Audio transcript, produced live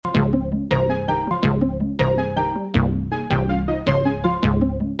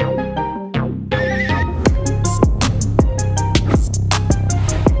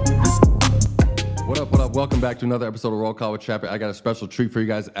back to another episode of Roll Call with Chapper. I got a special treat for you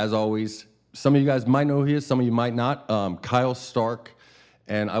guys, as always. Some of you guys might know who he is, some of you might not. Kyle Stark,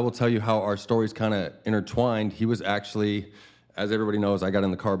 and I will tell you how our stories kind of intertwined. He was actually, as everybody knows, I got in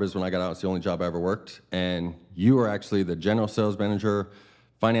the car biz when I got out. It's the only job I ever worked. And you were actually the general sales manager,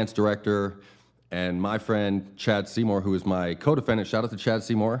 finance director, and my friend Chad Seymour, who is my co-defendant, shout out to Chad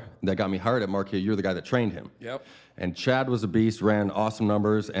Seymour, that got me hired at Marquee. You're the guy that trained him. Yep. And Chad was a beast, ran awesome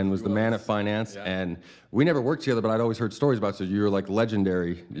numbers, and was the man at finance. Yeah. And we never worked together, but I'd always heard stories about you. You were like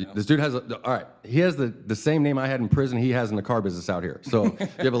legendary. Yeah. This dude has, all right, he has the same name I had in prison he has in the car business out here. So you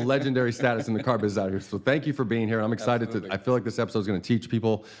have a legendary status in the car business out here. So thank you for being here. I'm excited I feel like this episode is going to teach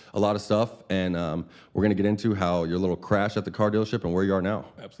people a lot of stuff. And we're going to get into how your little crash at the car dealership and where you are now.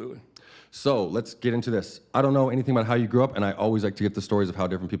 Absolutely. So let's get into this. I don't know anything about how you grew up, and I always like to get the stories of how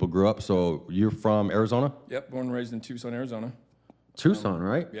different people grew up. So you're from Arizona? Yep, born and raised in Tucson, Arizona. Tucson,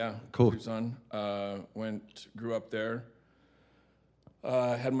 right? Yeah, cool. Tucson. Grew up there.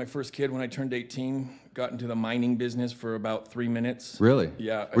 Had my first kid when I turned 18. Got into the mining business for about 3 minutes. Really?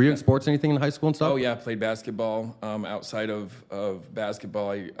 Yeah. Were you in sports, anything in high school and stuff? Oh yeah, played basketball. Outside of basketball,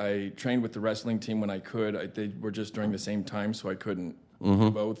 I trained with the wrestling team when I could. They were just during the same time, so I couldn't do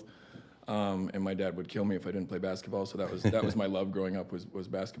both. And my dad would kill me if I didn't play basketball, so that was my love growing up was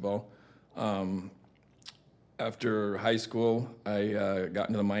basketball. After high school, I got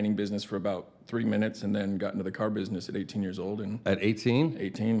into the mining business for about 3 minutes, and then got into the car business at 18 years old. And at 18?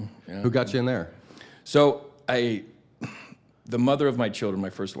 18, yeah. Who got you in there? So the mother of my children,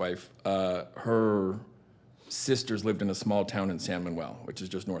 my first wife, her sisters lived in a small town in San Manuel, which is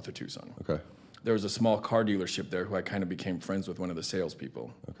just north of Tucson. Okay. There was a small car dealership there who I kind of became friends with, one of the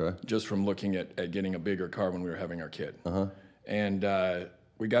salespeople. Okay. Just from looking at getting a bigger car when we were having our kid. Uh-huh. And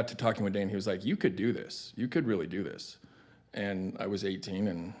we got to talking one day, and he was like, "You could do this. You could really do this." And I was 18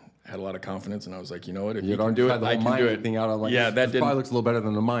 and had a lot of confidence, and I was like, you know what, if you can do it, I can do it. Thing out on like, yeah, that probably looks a little better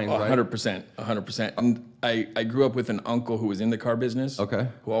than the mine, right? 100%. And I grew up with an uncle who was in the car business,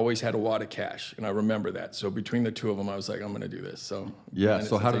 who always had a wad of cash, and I remember that. So between the two of them, I was like, I'm going to do this. So yeah.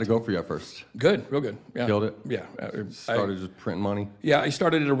 So how did it go for you at first? Good, real good. Yeah. Killed it. Yeah. Started just printing money. Yeah, I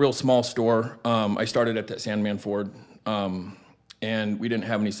started at a real small store. I started at that Sandman Ford. And we didn't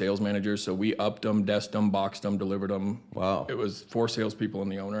have any sales managers, so we upped them, desked them, boxed them, delivered them. Wow. It was 4 salespeople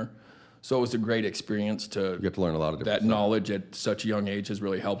and the owner. So it was a great experience to... You get to learn a lot of different stuff. Knowledge at such a young age has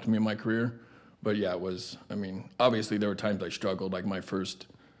really helped me in my career. But yeah, it was, obviously there were times I struggled, like my first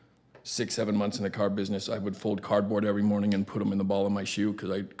 6-7 months in the car business, I would fold cardboard every morning and put them in the ball of my shoe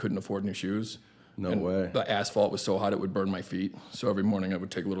because I couldn't afford new shoes. No way. The asphalt was so hot it would burn my feet. So every morning I would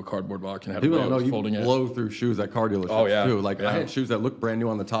take a little cardboard box and have People a don't know you folding blow through shoes at car dealerships too. Like I had shoes that look brand new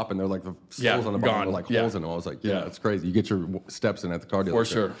on the top and they're like the soles on the bottom are like holes in them. I was like, yeah, it's crazy. You get your steps in at the car dealership. For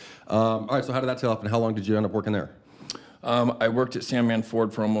sure. All right, so how did that tail off and how long did you end up working there? I worked at Sandman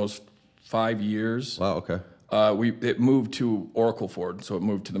Ford for almost 5 years. Wow, okay. It moved to Oracle Ford, so it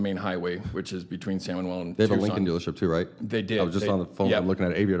moved to the main highway, which is between San Manuel and They have Tucson. a Lincoln dealership too, right? They did. I was just on the phone I'm looking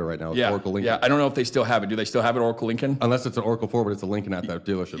at Aviator right now. It's Oracle Lincoln. Yeah, I don't know if they still have it. Do they still have it, Oracle Lincoln? Unless it's an Oracle Ford, but it's a Lincoln at that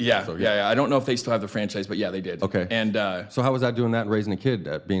dealership. Yeah, so, yeah. I don't know if they still have the franchise, but yeah, they did. Okay. And so how was that doing that and raising a kid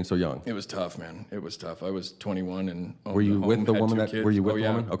at being so young? It was tough, man. It was tough. I was 21 and were you with the woman that? Were you with the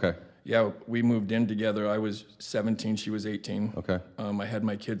woman? Okay. Yeah, we moved in together. I was 17, she was 18. Okay. I had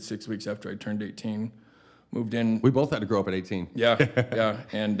my kid 6 weeks after I turned 18. Moved in. We both had to grow up at 18. Yeah, yeah.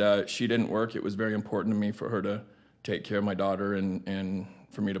 And she didn't work. It was very important to me for her to take care of my daughter and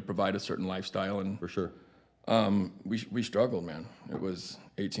for me to provide a certain lifestyle. And for sure. We struggled, man. It was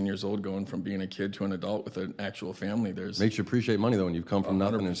 18 years old going from being a kid to an adult with an actual family. Makes you appreciate money, though, when you've come from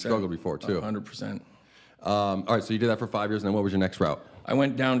nothing and struggled before, too. 100%. All right, so you did that for 5 years, and then what was your next route? I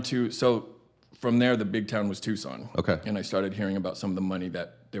went down to, from there, the big town was Tucson. Okay. And I started hearing about some of the money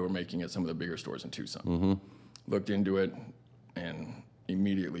that they were making at some of the bigger stores in Tucson. Mm-hmm. Looked into it and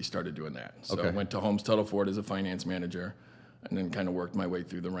immediately started doing that. So I went to Holmes Tuttle Ford as a finance manager and then kind of worked my way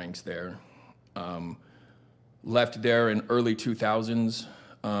through the ranks there. Left there in early 2000s,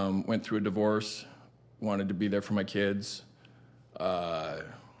 went through a divorce, wanted to be there for my kids. How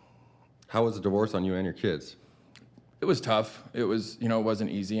was the divorce on you and your kids? It was tough. It was, it wasn't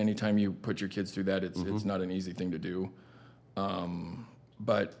easy. Anytime you put your kids through that, it's not an easy thing to do.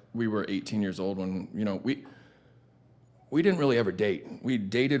 But we were 18 years old when, we didn't really ever date. We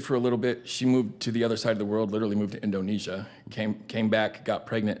dated for a little bit. She moved to the other side of the world, literally moved to Indonesia, came back, got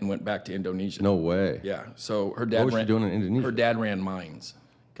pregnant, and went back to Indonesia. No way. Yeah. So her dad What was she doing in Indonesia? Her dad ran mines.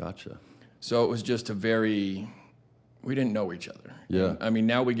 Gotcha. So it was just we didn't know each other. Yeah. And,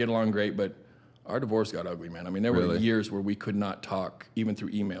 now we get along great, but Our divorce got ugly, man. I mean, there were years where we could not talk, even through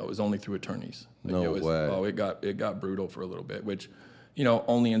email. It was only through attorneys. No way. Oh, it got brutal for a little bit, which, you know,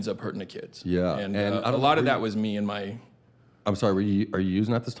 only ends up hurting the kids. Yeah. And a lot of that was me and my... I'm sorry, are you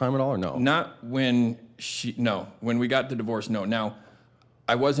using at this time at all, or no? Not when when we got the divorce, no. Now,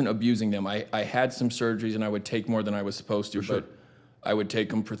 I wasn't abusing them. I had some surgeries, and I would take more than I was supposed to, but I would take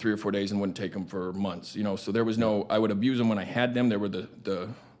them for 3 or 4 days and wouldn't take them for months, you know. So there was no... I would abuse them when I had them. There were the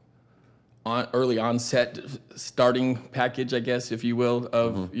early onset starting package, I guess, if you will,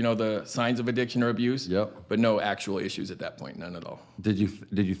 of you know, the signs of addiction or abuse. Yep. But no actual issues at that point, none at all. Did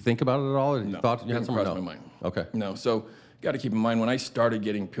you think about it at all? Or No, you thought you had didn't something? cross my mind. Okay. No, so got to keep in mind, when I started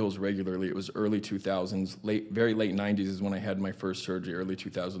getting pills regularly, it was early 2000s, very late 90s is when I had my first surgery. Early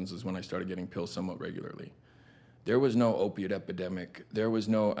 2000s is when I started getting pills somewhat regularly. There was no opiate epidemic. There was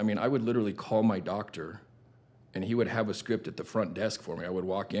no, I mean, I would literally call my doctor, and he would have a script at the front desk for me. I would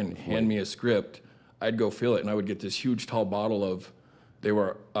walk in, hand me a script, I'd go fill it, and I would get this huge tall bottle of, they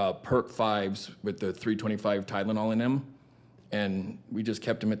were Perk 5s with the 325 Tylenol in them. And we just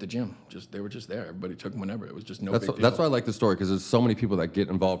kept them at the gym. They were just there. Everybody took them whenever. It was just no big deal. That's why I like the story, because there's so many people that get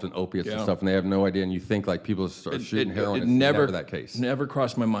involved in opiates and stuff, and they have no idea. And you think like people are shooting heroin. It's never that case. Never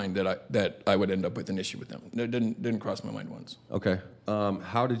crossed my mind that I would end up with an issue with them. It didn't cross my mind once. Okay.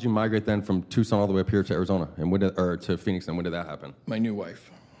 How did you migrate then from Tucson all the way up here to Arizona, and to Phoenix? And when did that happen? My new wife.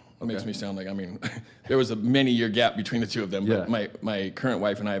 It makes me sound like, I mean, there was a many-year gap between the two of them. But my current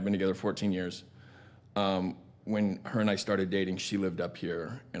wife and I have been together 14 years. When her and I started dating, she lived up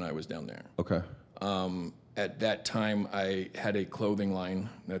here and I was down there. Okay. At that time, I had a clothing line.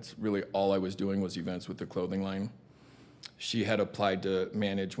 That's really all I was doing, was events with the clothing line. She had applied to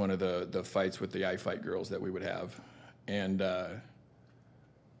manage one of the fights with the iFight girls that we would have. And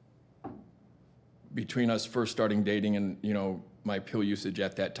between us first starting dating and, you know, my pill usage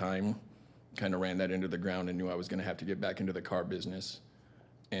at that time, kind of ran that into the ground and knew I was going to have to get back into the car business.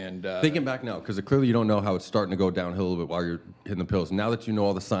 And thinking back now, because clearly you don't know how it's starting to go downhill a little bit while you're hitting the pills. Now that you know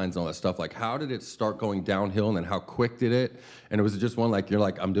all the signs and all that stuff, like how did it start going downhill, and then how quick did it? And it was just one, like you're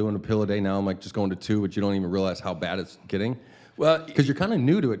like, I'm doing a pill a day now, I'm like just going to 2, but you don't even realize how bad it's getting. Well, because you're kind of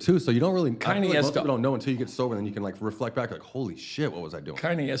new to it too, so you don't really. Kind of like most people don't know until you get sober, and then you can like reflect back, like, holy shit, what was I doing?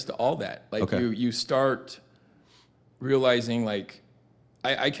 Kind of yes to all that. Like you start realizing, like,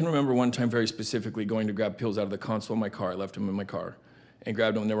 I can remember one time very specifically going to grab pills out of the console of my car. I left them in my car. And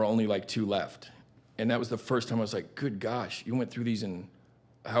grabbed them, and there were only like 2 left. And that was the first time I was like, good gosh, you went through these in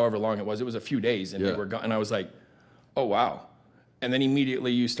however long it was. It was a few days, and they were gone. And I was like, oh, wow. And then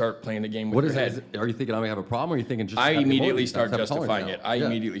immediately you start playing the game with your head. Are you thinking I may have a problem, or are you thinking just... I immediately start justifying it. I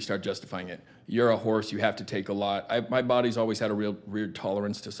immediately start justifying it. You're a horse, you have to take a lot. My body's always had a real weird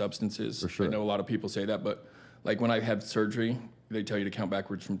tolerance to substances. For sure. I know a lot of people say that, but like when I have surgery, they tell you to count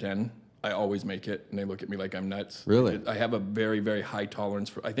backwards from 10. I always make it, and they look at me like I'm nuts. Really? I have a very, very high tolerance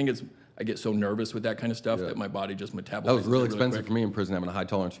for. I think I get so nervous with that kind of stuff that my body just metabolizes. That was really expensive for me in prison, having a high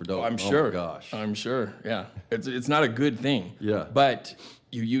tolerance for dope. Oh, I'm sure. Oh my gosh. I'm sure. Yeah, it's not a good thing. Yeah. But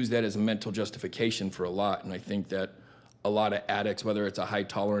you use that as a mental justification for a lot, and I think that a lot of addicts, whether it's a high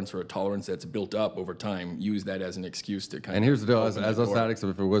tolerance or a tolerance that's built up over time, use that as an excuse to kind of. And here's the deal: as us addicts,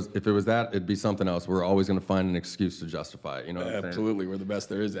 if it was that, it'd be something else. We're always going to find an excuse to justify it. You know what I'm saying? Absolutely, we're the best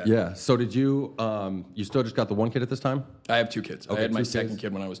there is at. Yeah. So did you? You still just got the one kid at this time? I have 2 kids. I had my second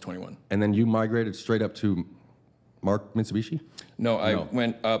kid when I was 21. And then you migrated straight up to Mark Mitsubishi? No, I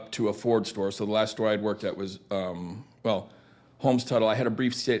went up to a Ford store. So the last store I'd worked at was Holmes Tuttle. I had a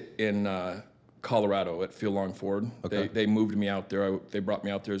brief sit in Colorado at Phil Long Ford. Okay. They moved me out there. They brought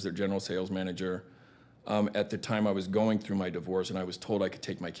me out there as their general sales manager. At the time, I was going through my divorce, and I was told I could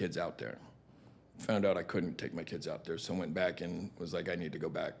take my kids out there. Found out I couldn't take my kids out there, so went back and was like, I need to go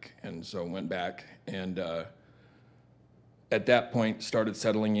back. And so went back, and at that point, started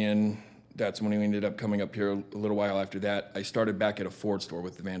settling in. That's when we ended up coming up here a little while after that. I started back at a Ford store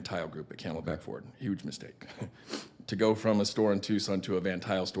with the Van Tile Group at Camelback Ford. Huge mistake. To go from a store in Tucson to a Van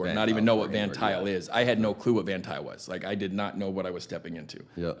Tile store and not even know what Van Tile is. I had no clue what Van Tile was. Like, I did not know what I was stepping into,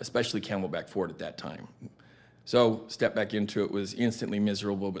 especially Camelback Ford at that time. So stepped back into it, was instantly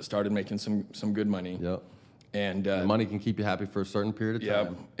miserable, but started making some good money. Yep. And the money can keep you happy for a certain period of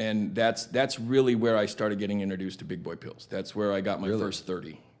time. Yeah, and that's really where I started getting introduced to big boy pills. That's where I got my first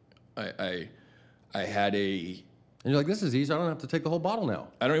 30. I had a... And you're like, this is easy. I don't have to take the whole bottle now.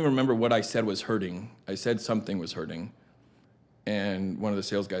 I don't even remember what I said was hurting. I said something was hurting. And one of the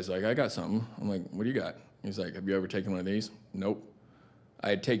sales guys was like, I got something. I'm like, what do you got? He's like, have you ever taken one of these? Nope. I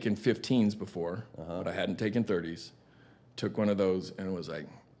had taken 15s before, but I hadn't taken 30s. Took one of those and was like,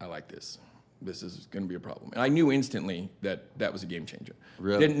 I like this. this is going to be a problem. And I knew instantly that that was a game changer.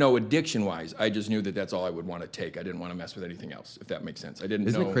 Really? Didn't know addiction-wise. I just knew that that's all I would want to take. I didn't want to mess with anything else, if that makes sense. I didn't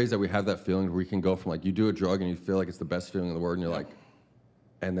Isn't know. it crazy that we have that feeling where we can go from like you do a drug and you feel like it's the best feeling in the world and you're like,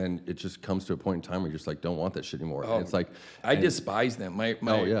 and then it just comes to a point in time where you just like don't want that shit anymore. Oh, and it's like I despise them.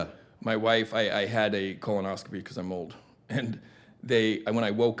 My wife, I had a colonoscopy because I'm old, and when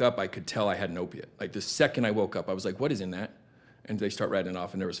I woke up, I could tell I had an opiate. Like the second I woke up, I was like, "What is in that?" And they start writing it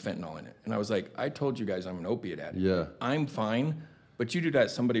off, and there was fentanyl in it. And I was like, "I told you guys I'm an opiate addict. Yeah. I'm fine, but you do that to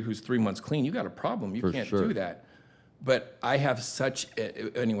somebody who's 3 months clean, you got a problem. You can't do that." But I have such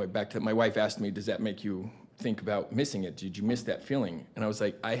anyway. Back to my wife asked me, "Does that make you think about missing it? Did you miss that feeling?" And I was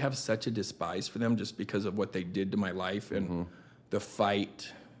like, I have such a despise for them just because of what they did to my life and the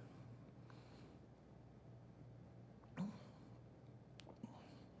fight.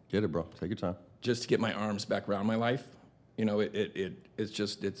 Get it, bro. Take your time. Just to get my arms back around my life, you know,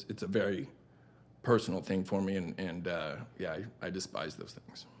 it's a very personal thing for me, and I despise those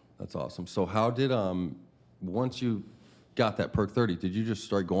things. That's awesome. So how did once you got that perk 30, did you just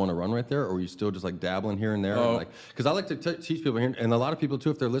start going to run right there, or were you still just like dabbling here and there? Oh. Like, because I like to teach people here, and a lot of people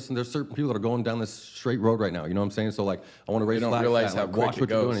too, if they're listening, there's certain people that are going down this straight road right now. You know what I'm saying? So like, I want to raise don't flags. realize how like, quick watch it what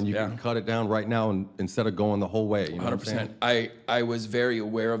you're goes. doing, and you can cut it down right now, and instead of going the whole way. You know 100%. What I'm saying? I was very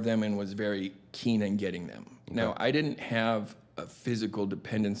aware of them and was very keen in getting them. Okay. Now, I didn't have a physical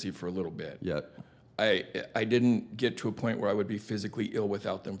dependency for a little bit. Yet. I didn't get to a point where I would be physically ill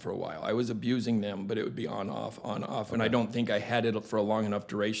without them for a while. I was abusing them, but it would be on, off, Okay. and I don't think I had it for a long enough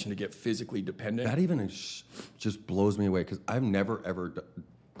duration to get physically dependent. That even just blows me away, because I've never, ever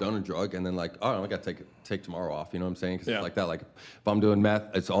done a drug and then like, oh, I got to take tomorrow off. You know what I'm saying? Because it's like that. Like if I'm doing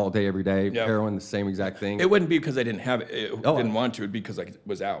meth, it's all day, every day. Yep. Heroin, the same exact thing. It wouldn't be because I didn't have it. Didn't want to. It'd be because I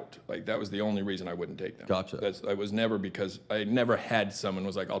was out. Like that was the only reason I wouldn't take them. Gotcha. I was never because I never had someone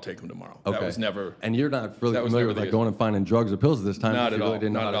was like, I'll take them tomorrow. Okay. That was never. And you're not really familiar with like going and finding drugs or pills at this time. Not at all. Really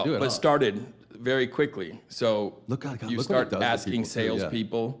didn't know how to do it. But started very quickly. So you start asking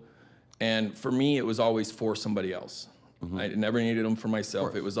salespeople, and for me, it was always for somebody else. I never needed them for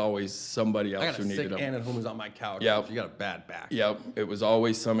myself. It was always somebody else who needed them. I got a sick aunt at home who's on my couch. Yeah. She got a bad back. Yep. It was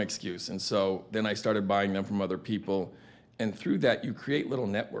always some excuse. And so then I started buying them from other people. And through that, you create little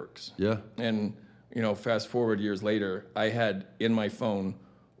networks. Yeah. And, you know, fast forward years later, I had in my phone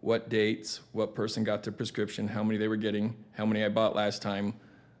what dates, what person got the prescription, how many they were getting, how many I bought last time.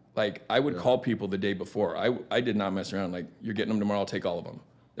 Like, I would call people the day before. I did not mess around. Like, you're getting them tomorrow, I'll take all of them.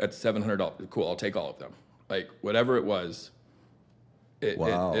 That's $700. Cool, I'll take all of them. Like, whatever it was, it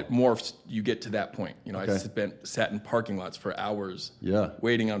morphs. You get to that point. You know, I sat in parking lots for hours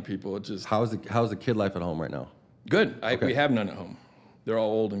waiting on people. It just... How's the kid life at home right now? Good. We have none at home. They're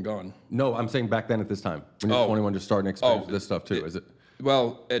all old and gone. No, I'm saying back then at this time. When you're 21, just starting to experience this stuff too, is it?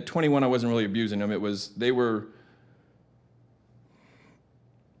 Well, at 21, I wasn't really abusing them. They were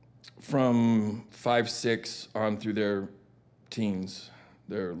from 5, 6 on through their teens,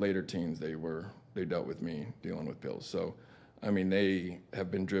 their later teens, they dealt with me dealing with pills. So, I mean, they have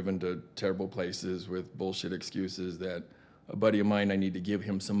been driven to terrible places with bullshit excuses that a buddy of mine, I need to give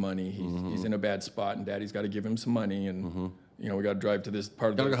him some money. He's in a bad spot, and daddy's got to give him some money. And, you know, we got to drive to this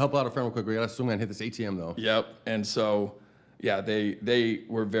part of the... Got to help out a friend real quick. We got to swing and hit this ATM, though. Yep. And so, yeah, they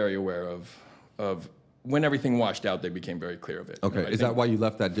were very aware of when everything washed out, they became very clear of it. Okay. You know, Is that why you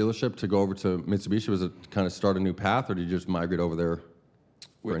left that dealership to go over to Mitsubishi? Was it kind of start a new path, or did you just migrate over there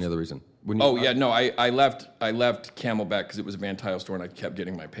for any other reason? I left Camelback because it was a Van Tile store and I kept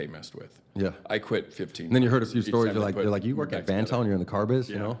getting my pay messed with. Yeah. I quit 15. And then you heard a few stories. You're like, you work at Van Tile and you're in the car biz,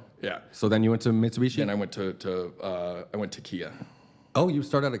 you know? Yeah. So then you went to Mitsubishi? Then I went to Kia. Oh, you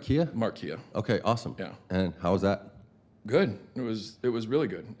started at Kia? Mark Kia. Okay, awesome. Yeah. And how was that? Good. It was really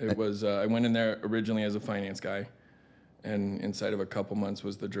good. It was. I went in there originally as a finance guy, and inside of a couple months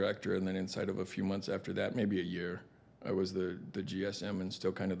was the director, and then inside of a few months after that, maybe a year, I was the GSM and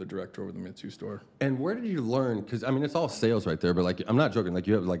still kind of the director over the Mitsu store. And where did you learn? Because I mean, it's all sales right there, but like, I'm not joking. Like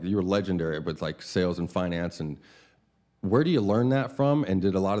you were legendary, but like sales and finance. And where do you learn that from? And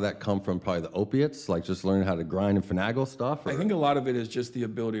did a lot of that come from probably the opiates, like just learning how to grind and finagle stuff? Or? I think a lot of it is just the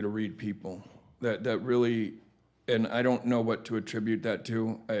ability to read people. That really, and I don't know what to attribute that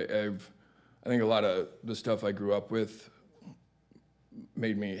to. I think a lot of the stuff I grew up with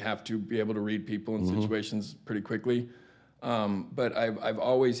made me have to be able to read people in situations pretty quickly. But I've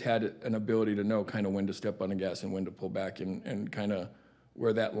always had an ability to know kind of when to step on the gas and when to pull back and kind of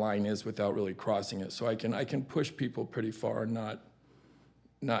where that line is without really crossing it. So I can push people pretty far and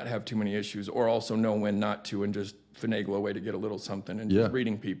not have too many issues, or also know when not to and just finagle away to get a little something, and just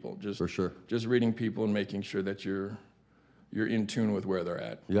reading people. Just, for sure. Just reading people and making sure that you're in tune with where they're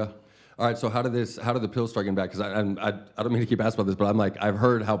at. Yeah. All right, so how did the pills start getting back? Because I don't mean to keep asking about this, but I'm like, I've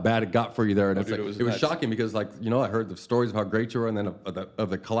heard how bad it got for you there, and Dude, it was shocking because, like, you know, I heard the stories of how great you were, and then of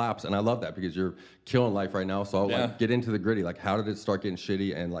the collapse, and I love that because you're killing life right now. So I'll like get into the gritty. Like, how did it start getting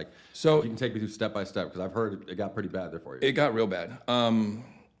shitty? And like, so you can take me through step by step because I've heard it got pretty bad there for you. It got real bad.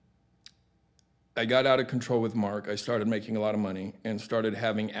 I got out of control with Mark. I started making a lot of money and started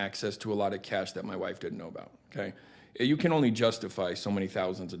having access to a lot of cash that my wife didn't know about. Okay. You can only justify so many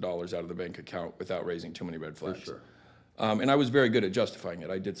thousands of dollars out of the bank account without raising too many red flags. For sure. And I was very good at justifying it.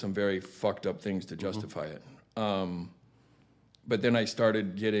 I did some very fucked up things to justify it. But then I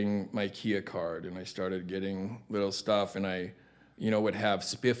started getting my Kia card, and I started getting little stuff, and I, you know, would have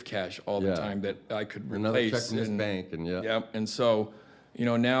spiff cash all the time that I could replace. Another check from this bank, and yeah. And so, you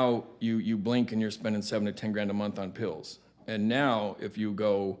know, now you blink and you're spending $7 to $10 grand a month on pills. And now if you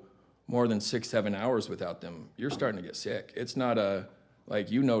go more than 6-7 hours without them, you're starting to get sick. It's not like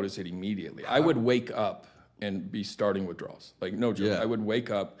you notice it immediately. I would wake up and be starting withdrawals. Like, no joke. I would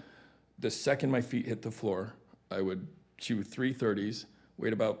wake up, the second my feet hit the floor, I would chew 330s,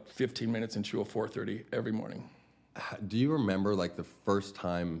 wait about 15 minutes and chew a 430 every morning. Do you remember like the first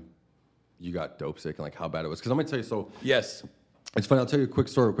time you got dope sick and like how bad it was? Because I'm gonna tell you, so yes. It's funny. I'll tell you a quick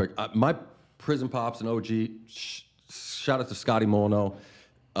story real quick. My prison pops and OG, shout out to Scotty Molino.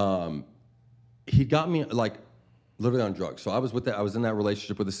 He got me like literally on drugs. So I was in that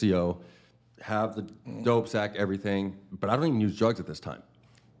relationship with the CO, have the dope sack, everything, but I don't even use drugs at this time.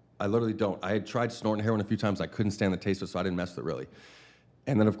 I literally don't. I had tried snorting heroin a few times. I couldn't stand the taste of it, so I didn't mess with it really.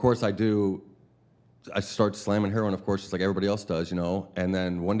 And then of course I start slamming heroin, of course, just like everybody else does, you know. And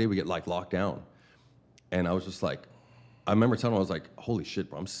then one day we get like locked down, and I was just like, I remember telling him, I was like, holy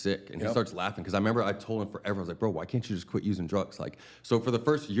shit, bro, I'm sick. And he starts laughing because I remember I told him forever, I was like, bro, why can't you just quit using drugs? Like, so for the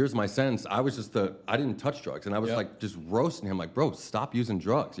first years of my sentence, I was just I didn't touch drugs. And I was like just roasting him, like, bro, stop using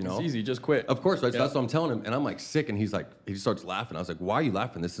drugs, you know? It's easy, just quit. Of course, right? So that's what I'm telling him. And I'm like sick, and he's like, he starts laughing. I was like, why are you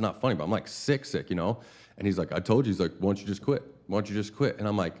laughing? This is not funny, but I'm like sick, you know? And he's like, I told you. He's like, why don't you just quit? Why don't you just quit? And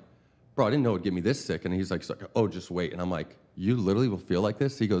I'm like, bro, I didn't know it'd get me this sick. And he's like, oh, just wait. And I'm like, you literally will feel like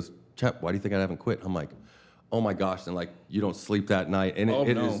this? He goes, Chap, why do you think I haven't quit? I'm like, oh my gosh, and like you don't sleep that night, and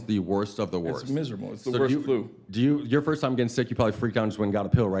it is the worst of the worst. It's miserable. It's the worst flu. Your first time getting sick, you probably freaked out and just went and got a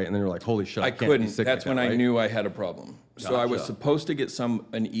pill, right? And then you're like, holy shit, I can't couldn't. be sick. That's like when that, I knew I had a problem. So I was Gotcha. supposed to get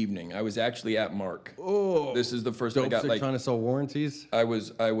an evening. I was actually at Mark. Oh, this is the first I got sick, trying to sell warranties. I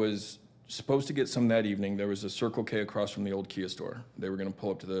was supposed to get some that evening. There was a Circle K across from the old Kia store. They were going to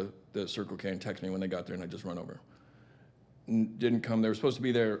pull up to the Circle K and text me when they got there, and I just run over. Didn't come. They were supposed to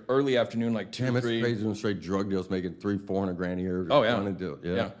be there early afternoon, like 2, 3. That's crazy doing straight drug deals, making $300-400 grand a year. Oh yeah, trying to do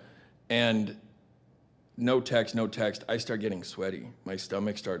it. Yeah, and no text. I start getting sweaty. My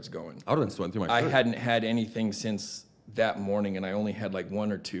stomach starts going. I would have been sweating through my shirt. I hadn't had anything since that morning, and I only had like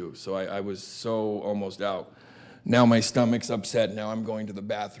 1 or 2, so I was so almost out. Now my stomach's upset. Now I'm going to the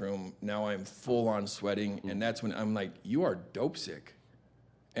bathroom. Now I'm full on sweating, and that's when I'm like, you are dope sick.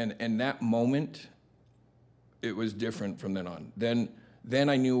 And that moment, it was different from then on. Then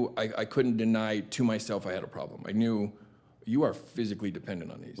I knew I couldn't deny to myself I had a problem. I knew you are physically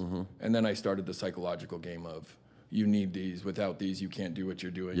dependent on these. And then I started the psychological game of, you need these. Without these, you can't do what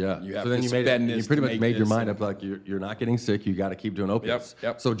you're doing. Yeah. You have so then to you spend this. You pretty much made your mind and, up like you're not getting sick. You got to keep doing opiates.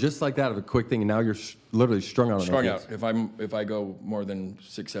 Yep. So just like that, of a quick thing, and now you're literally strung out on opiates. If I go more than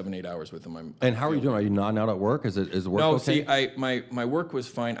 6, 7, 8 hours with them, I'm. And how are you doing? Are you nodding out at work? Is the work no, okay? see, my work was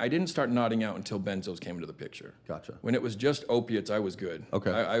fine. I didn't start nodding out until benzos came into the picture. Gotcha. When it was just opiates, I was good.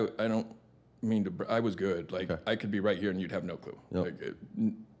 Okay. I don't mean to. I was good. Like I could be right here and you'd have no clue. Yep. Like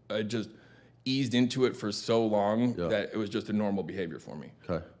I just eased into it for so long that it was just a normal behavior for me.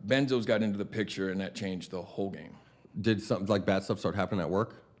 Okay. Benzos got into the picture, and that changed the whole game. Did something like bad stuff start happening at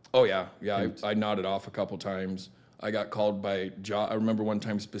work? Oh yeah. I nodded off a couple times. I got called by Josh. I remember one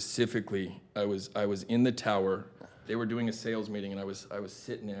time specifically. I was in the tower. They were doing a sales meeting, and I was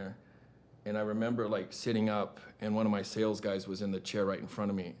sitting there, and I remember like sitting up, and one of my sales guys was in the chair right in front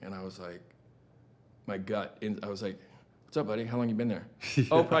of me, and I was like, I was like, what's up, buddy? How long you been there?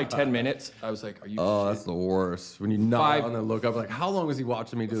 Oh, probably 10 minutes. I was like, are you Oh, shit? that's the worst. When you nod out and then look up, like, how long was he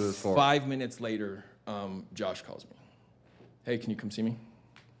watching me do this for? 5 minutes later, Josh calls me. Hey, can you come see me?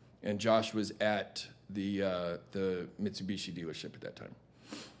 And Josh was at the Mitsubishi dealership at that time.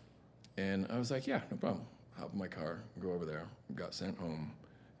 And I was like, yeah, no problem. Hop in my car, go over there. Got sent home.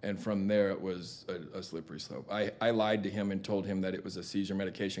 And from there, it was a slippery slope. I lied to him and told him that it was a seizure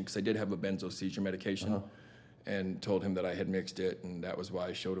medication, because I did have a benzo seizure medication. And told him that I had mixed it, and that was why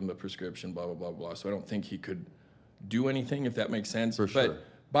I showed him the prescription, blah, blah, blah, blah. So I don't think he could do anything, if that makes sense. For sure. But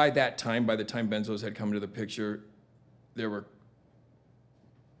by the time benzos had come into the picture,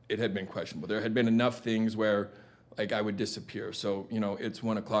 it had been questionable. There had been enough things where, like, I would disappear. So, you know, it's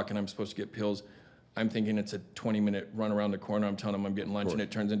 1 o'clock and I'm supposed to get pills. I'm thinking it's a 20-minute run around the corner. I'm telling them I'm getting lunch, and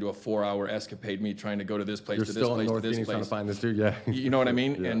it turns into a 4-hour escapade, me trying to go to this place, to this place, to this place. Trying to find this dude, yeah. You know what I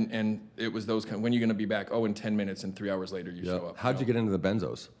mean? Yeah. And it was those when are you going to be back? Oh, in 10 minutes, and 3 hours later you show up. How'd you get into the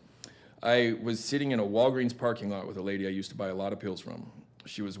benzos? I was sitting in a Walgreens parking lot with a lady I used to buy a lot of pills from.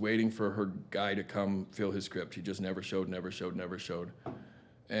 She was waiting for her guy to come fill his script. He just never showed.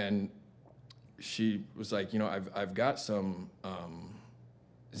 And she was like, you know, I've got some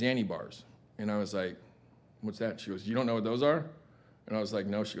Xanny bars. And I was like, what's that? She goes, you don't know what those are? And I was like,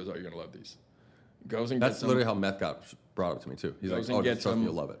 no. She goes, oh, you're going to love these. Goes and gets That's literally how meth got brought up to me, too. He's like, oh, just trust me,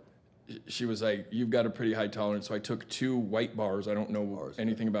 you'll love it. She was like, you've got a pretty high tolerance. So I took 2 white bars. I don't know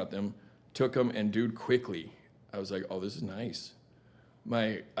anything about them. Took them, and dude, quickly, I was like, oh, this is nice.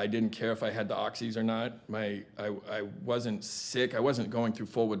 I didn't care if I had the oxys or not. I wasn't sick. I wasn't going through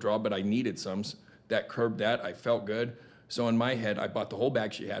full withdrawal, but I needed some. That curbed that. I felt good. So in my head, I bought the whole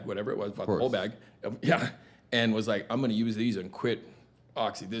bag she had, whatever it was, bought the whole bag. Yeah. And was like, I'm going to use these and quit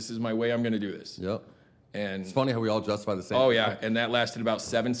oxy. This is my way I'm going to do this. Yep. And it's funny how we all justify the same thing. Oh, yeah. And that lasted about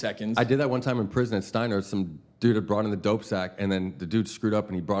 7 seconds. I did that one time in prison at Steiner. Some dude had brought in the dope sack, and then the dude screwed up,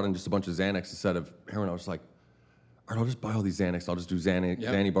 and he brought in just a bunch of Xanax instead of heroin. I was like, all right, I'll just buy all these Xanax. I'll just do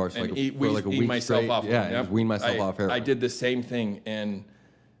Xanny bars for like a week myself straight. Off yeah, and just wean myself off heroin. I did the same thing, and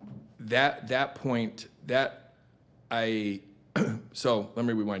that point, so let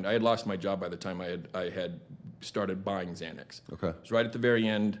me rewind. I had lost my job by the time I had started buying Xanax. Okay. So right at the very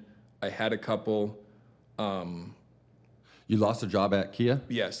end, I had a couple. You lost a job at Kia?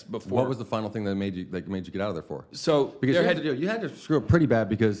 Yes, before. What was the final thing that made you get out of there for? So because you had to screw up pretty bad,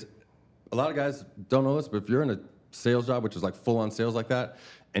 because a lot of guys don't know this, but if you're in a sales job, which is like full-on sales like that,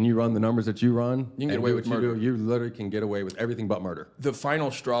 and you run the numbers that you run, you can get away with murder. You literally can get away with everything but murder. The final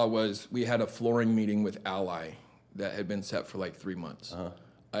straw was we had a flooring meeting with Ally that had been set for like 3 months.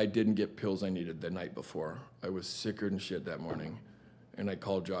 I didn't get pills I needed the night before. I was sicker than shit that morning, and I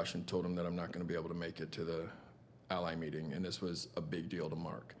called Josh and told him that I'm not going to be able to make it to the Ally meeting, and this was a big deal to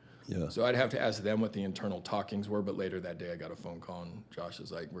Mark. Yeah. So I'd have to ask them what the internal talkings were, but later that day I got a phone call, and Josh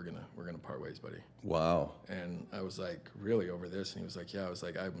was like, we're gonna part ways, buddy. Wow. And I was like, really, over this? And he was like, yeah. I was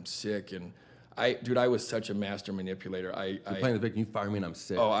like, I'm sick, and I was such a master manipulator. You're playing the victim. You fire me and I'm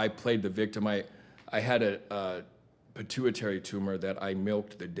sick. Oh, I played the victim. I had a pituitary tumor that I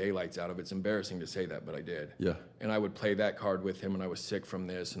milked the daylights out of. It's embarrassing to say that, but I did. Yeah. And I would play that card with him, and I was sick from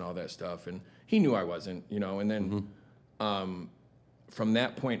this and all that stuff, and he knew I wasn't, you know. And then from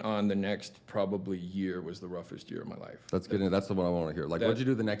that point on, the next probably year was the roughest year of my life. That's the one I want to hear. Like, what'd you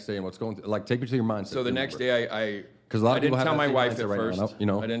do the next day, and what's going through? Like, take me to your mindset. So the next day, I didn't tell my wife at first. Now, you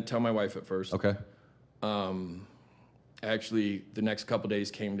know? I didn't tell my wife at first. Okay. Actually, the next couple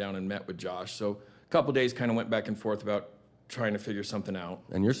days came down and met with Josh. So a couple days kind of went back and forth about trying to figure something out.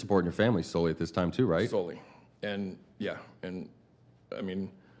 And you're supporting your family solely at this time too, right? Solely. And yeah, and I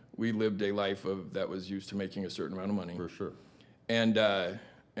mean, we lived a life that was used to making a certain amount of money. For sure.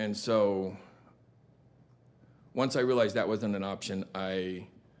 And so once I realized that wasn't an option, I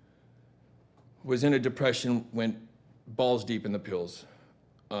was in a depression, went balls deep in the pills,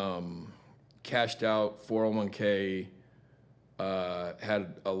 cashed out 401k,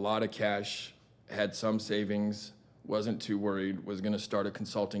 had a lot of cash, had some savings, wasn't too worried, was going to start a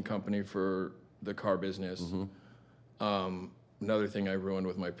consulting company for the car business. Another thing I ruined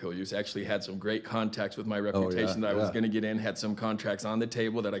with my pill use, actually had some great contacts with my reputation that I was going to get in, had some contracts on the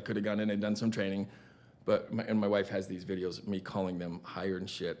table that I could have gone in and done some training. But my wife has these videos of me calling them hired and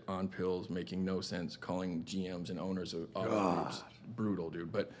shit on pills, making no sense, calling GMs and owners of auto groups. Brutal,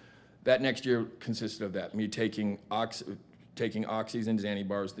 dude. But that next year consisted of that, me taking oxys and Xanny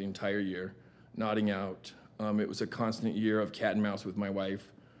bars the entire year, nodding out. It was a constant year of cat and mouse with my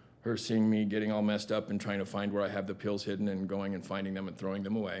wife, her seeing me getting all messed up and trying to find where I have the pills hidden and going and finding them and throwing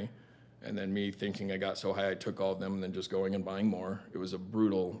them away. And then me thinking I got so high I took all of them and then just going and buying more. It was a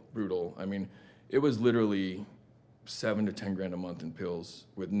brutal, I mean, it was literally $7 to $10 grand a month in pills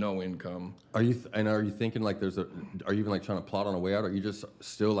with no income. Are you thinking like are you even like trying to plot on a way out? Or are you just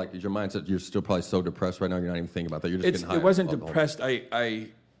still like, is your mindset, you're still probably so depressed right now, you're not even thinking about that, you're just getting high? It wasn't depressed. I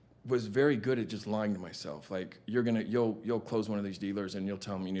was very good at just lying to myself. Like, you'll close one of these dealers and you'll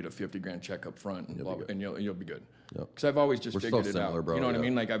tell them you need a 50 grand check up front and you'll be good. Because I've always just figured it out. Bro, you know what I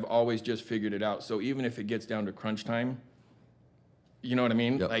mean? Like, I've always just figured it out. So even if it gets down to crunch time, you know what I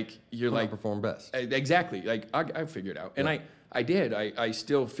mean? Yep. Like, you're like perform best. Exactly. Like, I figured it out. And I did. I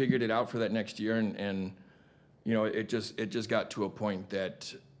still figured it out for that next year, and you know, it just got to a point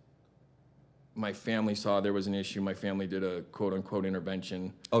that my family saw there was an issue. My family did a quote-unquote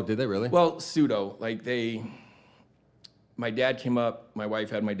intervention. Oh, did they really? Well, pseudo. Like my dad came up, my wife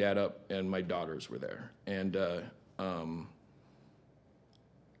had my dad up, and my daughters were there. And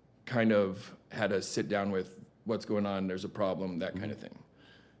kind of had a sit down with what's going on, there's a problem, that kind of thing.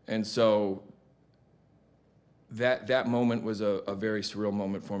 And so that moment was a very surreal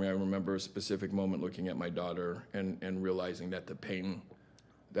moment for me. I remember a specific moment looking at my daughter and realizing that the pain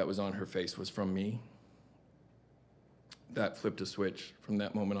that was on her face was from me. That flipped a switch. From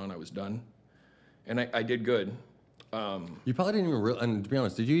that moment on, I was done. And I did good. You probably didn't even realize, and to be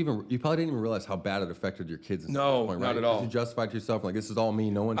honest, you probably didn't even realize how bad it affected your kids at No, this point, right? not at all. You justified to yourself, like, this is all me,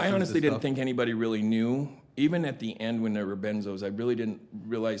 no one sees I honestly this didn't stuff. think anybody really knew. Even at the end when there were benzos, I really didn't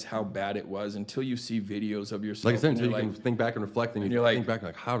realize how bad it was until you see videos of yourself. Like I said, until you like, can think back and reflect, and you're think like, back,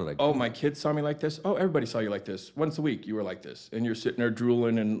 like, how did I do oh, my kids saw me like this? Oh, everybody saw you like this. Once a week, you were like this. And you're sitting there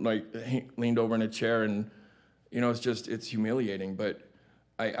drooling and, like, leaned over in a chair, and, you know, it's humiliating. But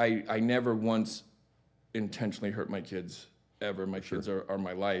I never once intentionally hurt my kids, ever. My kids are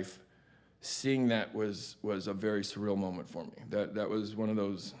my life. Seeing that was a very surreal moment for me. That was one of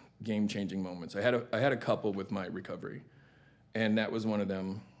those game-changing moments. I had a couple with my recovery, and that was one of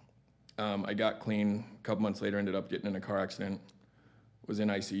them. I got clean. A couple months later, ended up getting in a car accident. Was in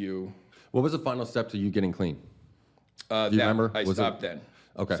ICU. What was the final step to you getting clean? Do you remember? I stopped then.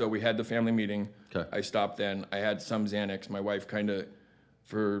 Okay. So we had the family meeting. Okay. I stopped then. I had some Xanax. My wife kind of,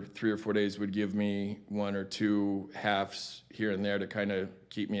 for 3 or 4 days, would give me 1 or 2 halves here and there to kind of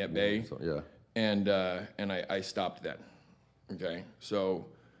keep me at bay. So, yeah. And I stopped then. Okay. So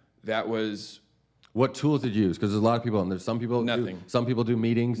that was. What tools did you use? Because there's a lot of people, and there's some people. Nothing. Some people do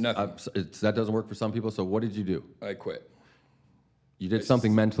meetings. Nothing. That doesn't work for some people. So what did you do? I quit. You did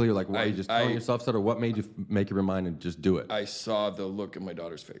something mentally, or like, what, you just telling yourself that, or what made you make your mind and just do it? I saw the look in my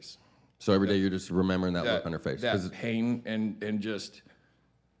daughter's face. So every day you're just remembering that look on her face. That pain and just.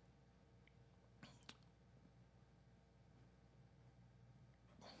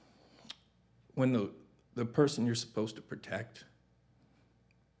 When the person you're supposed to protect,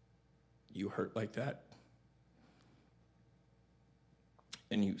 you hurt like that,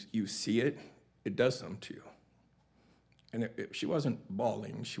 and you see it, it does something to you. And she wasn't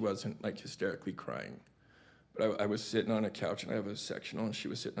bawling, she wasn't like hysterically crying, but I was sitting on a couch, and I have a sectional, and she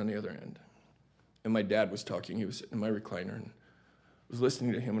was sitting on the other end. And my dad was talking, he was sitting in my recliner, and I was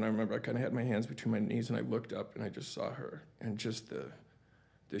listening to him, and I remember I kind of had my hands between my knees, and I looked up, and I just saw her, and just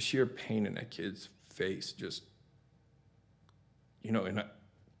the sheer pain in that kid's face, just, you know, and I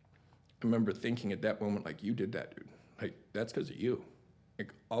remember thinking at that moment, like, you did that, dude. Like, that's because of you.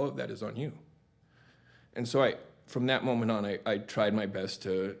 Like, all of that is on you. And so from that moment on, I tried my best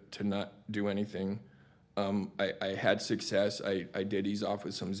to not do anything. I had success. I did ease off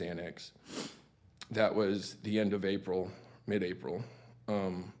with some Xanax. That was the end of April, mid-April.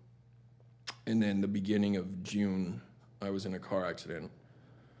 And then the beginning of June, I was in a car accident.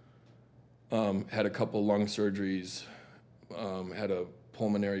 Had a couple lung surgeries, had a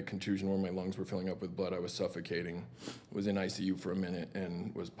pulmonary contusion where my lungs were filling up with blood. I was suffocating, was in ICU for a minute,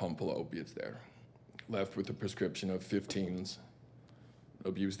 and was pumped full of opiates there. Left with a prescription of 15s,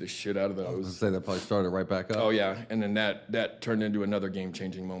 abused the shit out of those. I was going to say that probably started right back up. Oh yeah, and then that turned into another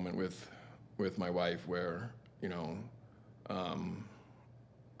game-changing moment with my wife, where, you know,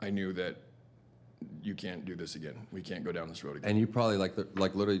 I knew that you can't do this again. We can't go down this road again. And you probably, like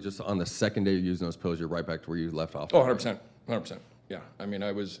literally just on the second day you're using those pills, you're right back to where you left off. Oh, 100%. 100%. Yeah. I mean,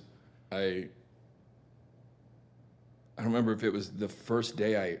 I don't remember if it was the first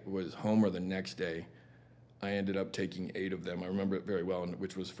day I was home or the next day. I ended up taking 8 of them. I remember it very well,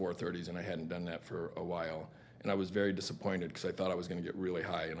 which was 430s, and I hadn't done that for a while. And I was very disappointed because I thought I was going to get really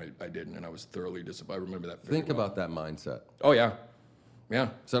high, and I didn't, and I was thoroughly disappointed. I remember that very Think well. about that mindset. Oh, yeah. Yeah.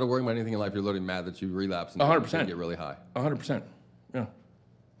 Instead of worrying about anything in life, you're literally mad that you relapse and 100%. get really high. 100%. Yeah.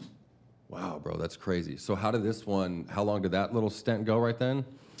 Wow, bro, that's crazy. So how long did that little stint go right then?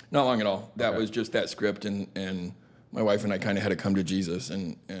 Not long at all. That was just that script, and my wife and I kind of had to come to Jesus,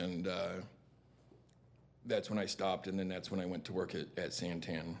 and that's when I stopped, and then that's when I went to work at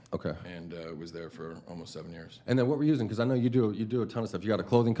Santan. Okay. And was there for almost 7 years. And then what were you using? Because I know you do a ton of stuff. You got a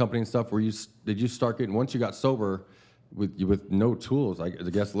clothing company and stuff. Did you start getting, once you got sober, with no tools? I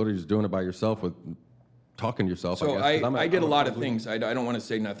guess literally just doing it by yourself with talking to yourself. So I did a lot of things. I don't want to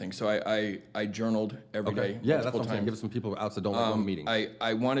say nothing. So I journaled every day. Yeah, that's what I'm saying. Give some people outside don't like meetings.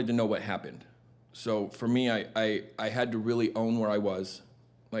 I wanted to know what happened. So for me, I had to really own where I was.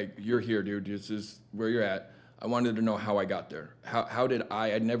 Like, you're here, dude. This is where you're at. I wanted to know how I got there. How did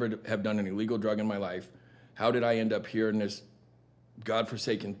I'd never have done an illegal drug in my life. How did I end up here in this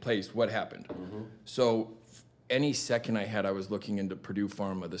godforsaken place, what happened? So any second I had, I was looking into Purdue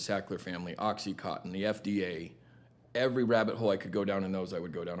Pharma, the Sackler family, OxyContin, the FDA. Every rabbit hole I could go down in those, I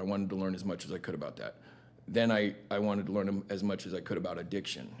would go down. I wanted to learn as much as I could about that. Then I wanted to learn as much as I could about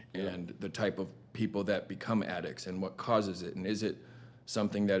addiction and the type of people that become addicts and what causes it. And is it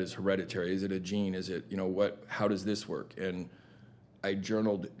something that is hereditary? Is it a gene? Is it, how does this work? And I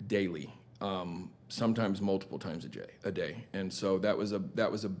journaled daily, sometimes multiple times a day. And so that was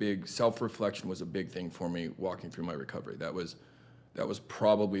a big, self-reflection was a big thing for me walking through my recovery. That was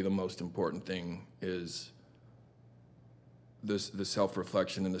probably the most important thing, is the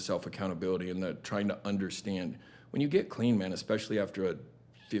self-reflection and the self-accountability and the trying to understand. When you get clean, man, especially after a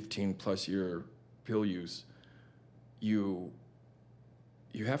 15-plus year pill use, you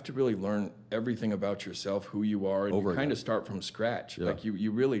have to really learn everything about yourself, who you are, and you kind of start from scratch. Yeah. Like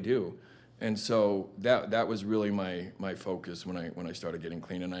you really do. And so that was really my focus when I started getting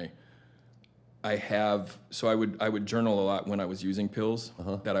clean. And I would journal a lot when I was using pills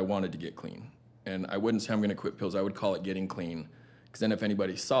that I wanted to get clean. And I wouldn't say I'm going to quit pills. I would call it getting clean, because then if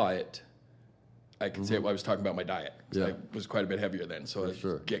anybody saw it, I could say, well, I was talking about my diet. Yeah. I was quite a bit heavier then, so I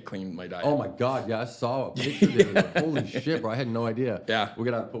get clean my diet. Oh my God, yeah, I saw a picture the other day. Holy shit, bro, I had no idea. Yeah. We're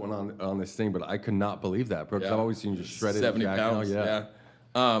going to put one on this thing, but I could not believe that, bro, because I've always seen you just shredded. 70 pounds, now. yeah.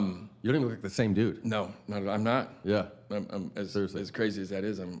 You don't even look like the same dude. No, I'm not. Yeah. I'm as crazy as that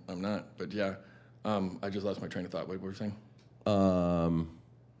is, I'm not. But yeah, I just lost my train of thought. What were you saying?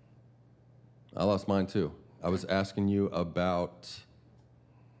 I lost mine too. I was asking you about...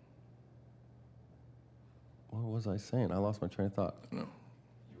 What was I saying? I lost my train of thought. No. You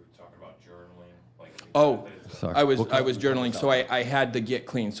were talking about journaling. Oh, sorry. I was journaling. So I had to get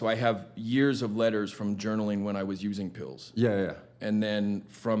clean. So I have years of letters from journaling when I was using pills. Yeah. And then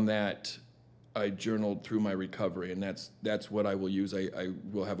from that, I journaled through my recovery, and that's what I will use. I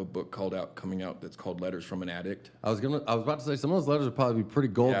will have a book coming out that's called Letters from an Addict. I was about to say some of those letters would probably be pretty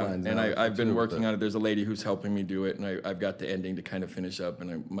gold lines. And I've been working on it. There's a lady who's helping me do it, and I've got the ending to kind of finish up,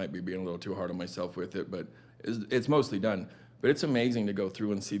 and I might be being a little too hard on myself with it, but it's mostly done. But it's amazing to go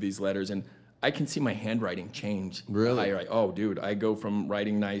through and see these letters, and I can see my handwriting change. Really? Oh, dude, I go from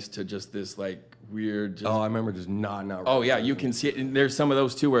writing nice to just this weird. I remember just not. Oh yeah, you can see it. And there's some of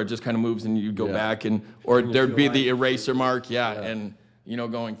those too where it just kind of moves and you go back, or there'd be the eraser mark. Yeah. And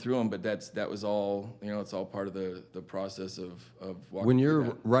going through them. But that was all. It's all part of the process of walking. When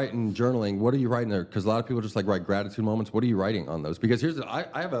you're writing journaling, what are you writing there? Because a lot of people just write gratitude moments. What are you writing on those? Because I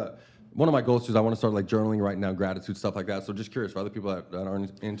have one of my goals is I want to start journaling, writing down gratitude, stuff like that. So just curious for other people that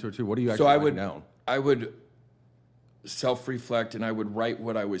aren't into it too. What are you actually writing down? I would self-reflect, and I would write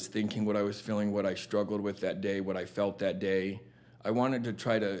what I was thinking, what I was feeling, what I struggled with that day, what I felt that day. I wanted to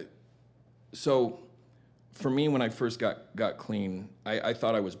try to. So, for me, when I first got clean, I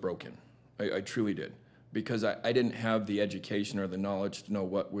thought I was broken. I truly did, because I didn't have the education or the knowledge to know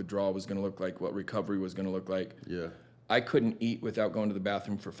what withdrawal was going to look like, what recovery was going to look like. Yeah. I couldn't eat without going to the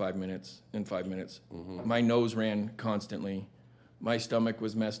bathroom for 5 minutes. Mm-hmm. My nose ran constantly. My stomach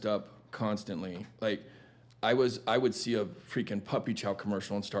was messed up constantly. I would see a freaking puppy chow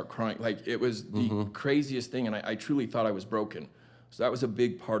commercial and start crying. It was the craziest thing, and I truly thought I was broken. So that was a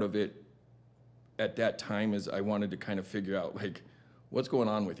big part of it at that time, is I wanted to kind of figure out, what's going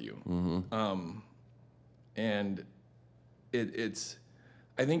on with you? Mm-hmm. And it's,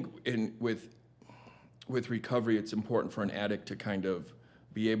 I think with recovery, it's important for an addict to kind of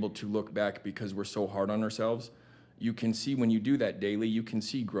be able to look back, because we're so hard on ourselves. You can see, when you do that daily, you can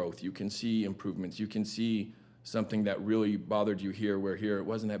see growth, you can see improvements, you can see something that really bothered you here, where here it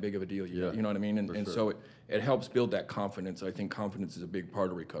wasn't that big of a deal. You know what I mean? And so it helps build that confidence. I think confidence is a big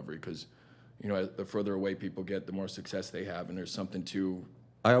part of recovery, because the further away people get, the more success they have, and there's something to.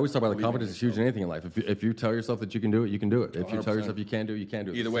 I always talk about confidence is huge in anything in life. If you tell yourself that you can do it, you can do it. If 100%. You tell yourself you can't do it, you can't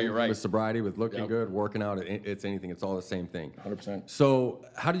do it. Either way, you're right. With sobriety, with looking good, working out, it's anything. It's all the same thing. 100%. So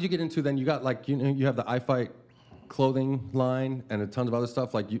how did you get into then? You got you have the I Fight clothing line and a ton of other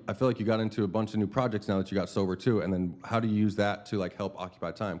stuff. I feel like you got into a bunch of new projects now that you got sober too. And then how do you use that to help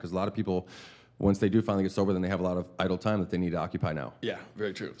occupy time? Because a lot of people, once they do finally get sober, then they have a lot of idle time that they need to occupy now. Yeah,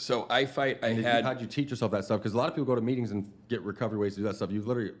 very true. So I Fight, how'd you teach yourself that stuff? Because a lot of people go to meetings and get recovery ways to do that stuff. You've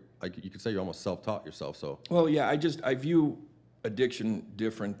literally, you could say you're almost self-taught yourself. So. Well, yeah, I view addiction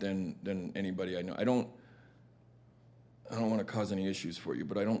different than anybody I know. I don't want to cause any issues for you,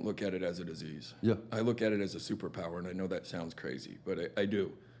 but I don't look at it as a disease. Yeah. I look at it as a superpower, and I know that sounds crazy, but I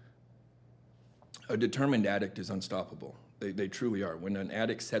do. A determined addict is unstoppable. They truly are. When an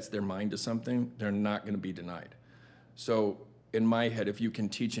addict sets their mind to something, they're not going to be denied. So in my head, if you can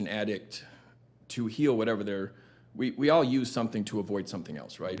teach an addict to heal whatever we all use something to avoid something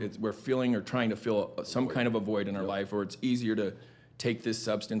else, right? We're feeling or trying to fill some kind of a void in our life, or it's easier to take this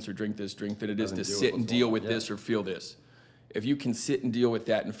substance or drink this drink than it is to sit and deal with this or feel this. If you can sit and deal with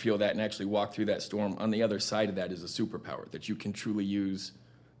that and feel that and actually walk through that storm, on the other side of that is a superpower that you can truly use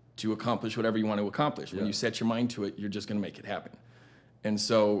to accomplish whatever you want to accomplish. When you set your mind to it, you're just going to make it happen. And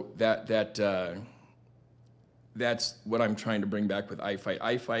so that's what I'm trying to bring back with iFight.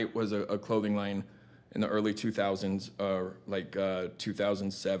 iFight was a clothing line in the early 2000s,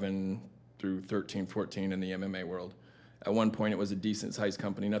 2007 through 13, 14 in the MMA world. At one point, it was a decent-sized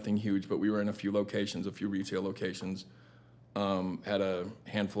company, nothing huge, but we were in a few locations, a few retail locations. Had a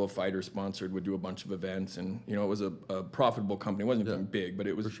handful of fighters sponsored, would do a bunch of events, and it was a profitable company. It wasn't being big, but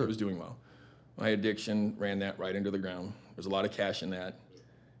it was doing well. My addiction ran that right into the ground. There's a lot of cash in that,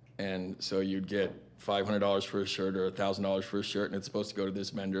 and so you'd get $500 for a shirt or $1,000 for a shirt, and it's supposed to go to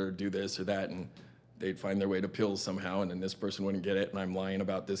this vendor, do this or that, and they'd find their way to pills somehow, and then this person wouldn't get it, and I'm lying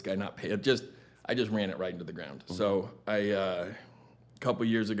about this guy not paying. I just ran it right into the ground. Mm-hmm. So I, a couple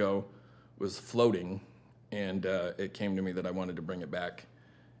years ago, was floating, and it came to me that I wanted to bring it back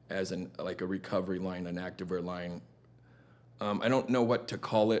as a recovery line, an activewear line. I don't know what to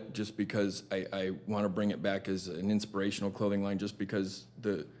call it, just because I want to bring it back as an inspirational clothing line, just because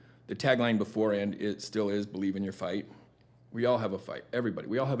the tagline beforehand, it still is believe in your fight. We all have a fight, everybody.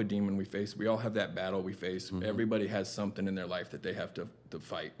 We all have a demon we face. We all have that battle we face. Mm-hmm. Everybody has something in their life that they have to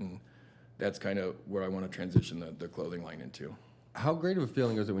fight, and that's kind of where I want to transition the clothing line into. How great of a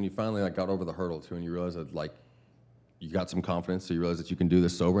feeling is it when you finally got over the hurdle too, and you realize that you got some confidence, so you realize that you can do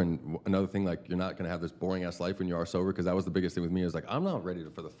this sober? And another thing, you're not going to have this boring ass life when you are sober, because that was the biggest thing with me, is I'm not ready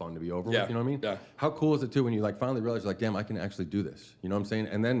for the fun to be over with, you know what I mean? Yeah. How cool is it too when you finally realize damn, I can actually do this, you know what I'm saying?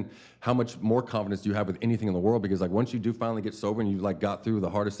 And then how much more confidence do you have with anything in the world? Because once you do finally get sober and you got through the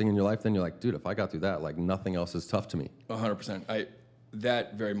hardest thing in your life, then you're dude, if I got through that, nothing else is tough to me. 100%.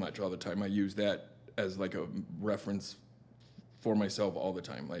 That very much all the time. I use that as a reference for myself all the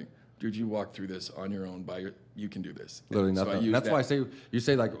time. Dude, you walk through this on your own you can do this. Literally nothing. So that's why I say,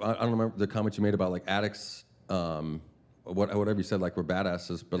 I don't remember the comment you made about addicts, whatever you said, we're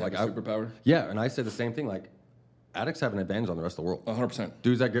badasses, but superpower. Yeah, and I say the same thing, addicts have an advantage on the rest of the world. 100%.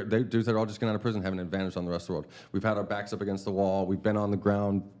 Dudes that are all just getting out of prison have an advantage on the rest of the world. We've had our backs up against the wall. We've been on the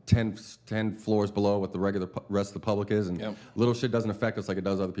ground 10 floors below what the rest of the public is, and little shit doesn't affect us like it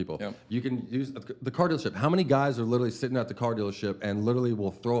does other people. Yep. You can use the car dealership. How many guys are literally sitting at the car dealership and literally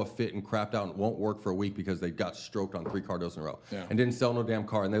will throw a fit and crap out and won't work for a week because they got stroked on 3 car deals in a row and didn't sell no damn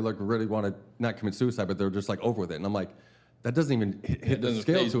car, and they really want to not commit suicide, but they're just over with it. And I'm that doesn't even hit the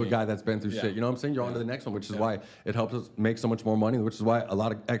scale to a guy that's been through shit. You know what I'm saying? You're on to the next one, which is why it helps us make so much more money, which is why a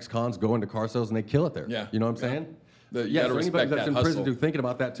lot of ex-cons go into car sales and they kill it there. Yeah. You know what I'm saying? So anybody that's in prison hustle. thinking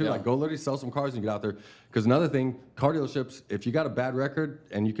about that too, go literally sell some cars and get out there. Because another thing, car dealerships, if you got a bad record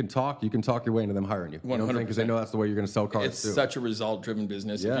and you can talk your way into them hiring you. 100%. You know what I'm saying? Because they know that's the way you're going to sell cars It's too. such a result-driven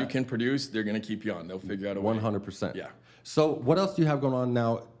business. Yeah. If you can produce, they're going to keep you on. They'll figure out a way. 100%. Yeah. So what else do you have going on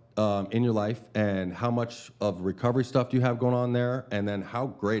now in your life, and how much of recovery stuff do you have going on there? And then how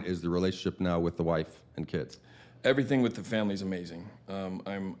great is the relationship now with the wife and kids? Everything with the family is amazing.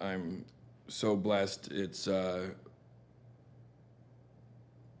 I'm so blessed. It's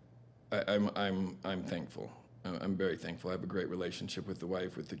I'm thankful. I'm very thankful. I have a great relationship with the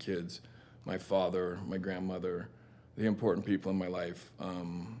wife, with the kids, my father, my grandmother, the important people in my life,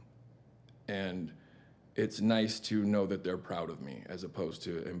 and it's nice to know that they're proud of me as opposed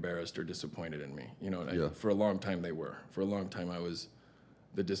to embarrassed or disappointed in me. For a long time they were. For a long time I was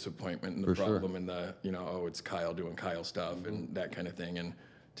the disappointment and the problem and the, it's Kyle doing Kyle stuff and that kind of thing. And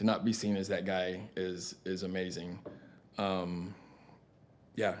to not be seen as that guy is amazing.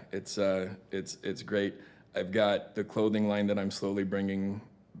 It's great. I've got the clothing line that I'm slowly bringing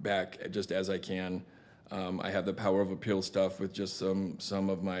back just as I can. I have the Power of Appeal stuff with just some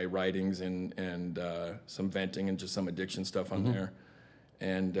of my writings and some venting and just some addiction stuff on there.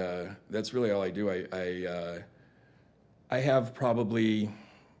 And that's really all I do. I have probably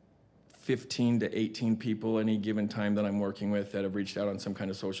 15 to 18 people any given time that I'm working with that have reached out on some kind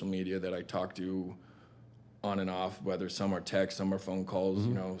of social media that I talk to on and off, whether some are text, some are phone calls,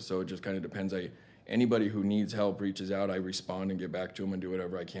 so it just kind of depends. Anybody who needs help reaches out, I respond and get back to them and do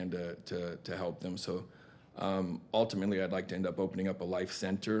whatever I can to help them. So ultimately, I'd like to end up opening up a life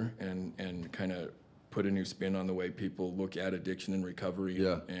center and kind of put a new spin on the way people look at addiction and recovery.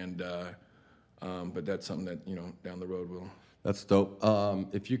 Yeah. And but that's something that down the road will. That's dope.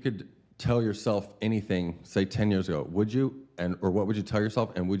 If you could tell yourself anything, say 10 years ago, would you? Or what would you tell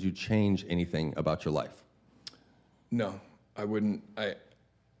yourself? And would you change anything about your life? No, I wouldn't.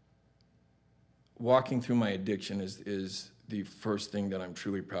 walking through my addiction is the first thing that I'm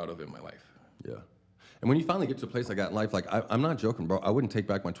truly proud of in my life. Yeah. And when you finally get to a place like that in life, like I'm not joking, bro. I wouldn't take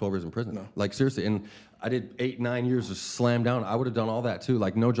back my 12 years in prison. No. Like seriously, and I did 8-9 years of slam down. I would have done all that too.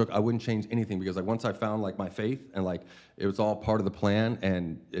 Like no joke, I wouldn't change anything because like once I found like my faith and like it was all part of the plan,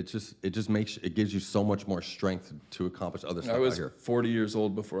 and it just it gives you so much more strength to accomplish other stuff. I was out here. 40 years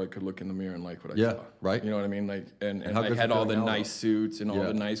old before I could look in the mirror and like what I Yeah, saw. right. You know what I mean? Like, and how I good's had it all the feeling now, nice suits and all Yeah.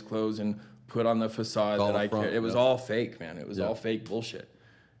 the nice clothes and put on the facade All that the I front, cared. It was yeah. all fake, man. It was Yeah. all fake bullshit.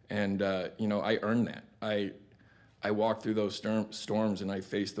 And you know, I earned that. I walked through those storms and I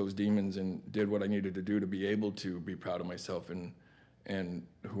faced those demons and did what I needed to do to be able to be proud of myself and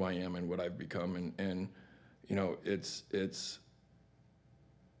who I am and what I've become. And you know, it's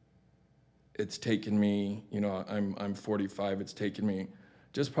taken me, you know, I'm 45. It's taken me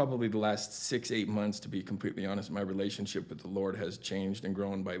just probably the last 6-8 months, to be completely honest. My relationship with the Lord has changed and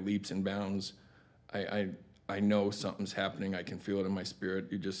grown by leaps and bounds. I know something's happening. I can feel it in my spirit.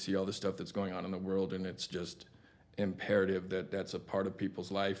 You just see all the stuff that's going on in the world, and it's just imperative that that's a part of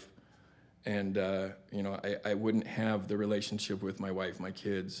people's life. And you know, I wouldn't have the relationship with my wife, my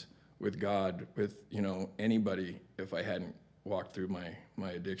kids, with God, with, you know, anybody if I hadn't walked through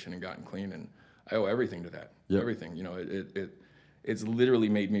my addiction and gotten clean. And I owe everything to that. Yep. Everything. You know, it's literally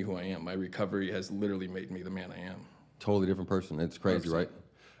made me who I am. My recovery has literally made me the man I am. Totally different person. It's crazy, 100%. right?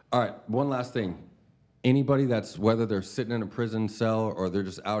 All right, one last thing. Anybody that's, whether they're sitting in a prison cell or they're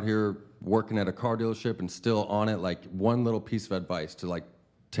just out here working at a car dealership and still on it, like one little piece of advice to like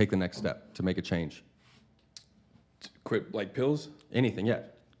take the next step to make a change. Quit like pills. Anything, yeah.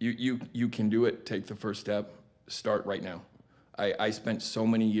 You can do it. Take the first step. Start right now. I spent so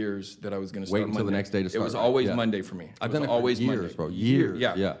many years that I was going to start Wait until Monday. the next day to start. It was always Yeah. Monday for me. I've It done was it for always years, Monday. bro. Years.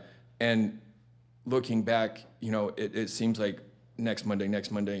 Yeah. Yeah. And looking back, you know, it seems like next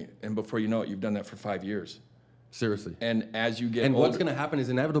Monday, and before you know it, you've done that for 5 years. Seriously. And as you get And older, what's going to happen is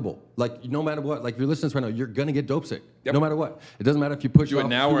inevitable. Like, no matter what, like if you're listening to this right now, you're going to get dope sick. Yep. No matter what. It doesn't matter if you push Do it off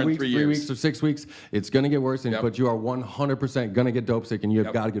now 2 or in weeks, 3 3 years. weeks, or 6 weeks. It's going to get worse, Yep. but you are 100% going to get dope sick, and you have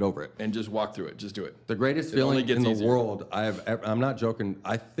Yep. got to get over it. and just walk through it. Just do it. The greatest It only feeling gets in the easier. world I'm not joking.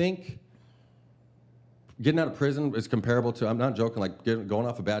 I think getting out of prison is comparable to, I'm not joking, like going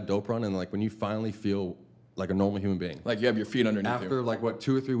off a bad dope run, and like when you finally feel like a normal human being. Like you have your feet underneath After you. like what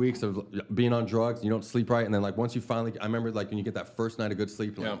 2 or 3 weeks of being on drugs, you don't sleep right, and then like once you finally, I remember like when you get that first night of good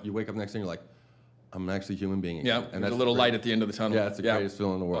sleep, and, like, Yeah. you wake up the next day, and you're like, I'm actually a human being. Yeah, again. and that's there's a little great. light at the end of the tunnel. Yeah, it's the greatest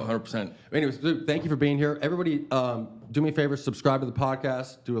feeling in the world. 100%. Anyways, dude, thank you for being here. Everybody, do me a favor, subscribe to the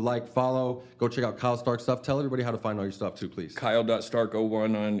podcast, do a like, follow, go check out Kyle Stark's stuff. Tell everybody how to find all your stuff too, please.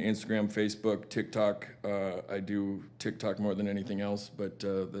 Kyle.Stark01 on Instagram, Facebook, TikTok. I do TikTok more than anything else, but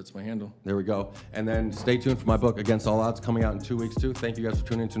that's my handle. There we go. And then stay tuned for my book, Against All Odds, coming out in 2 weeks too. Thank you guys for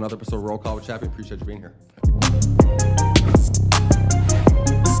tuning in to another episode of Roll Call with Chappie. Appreciate you being here.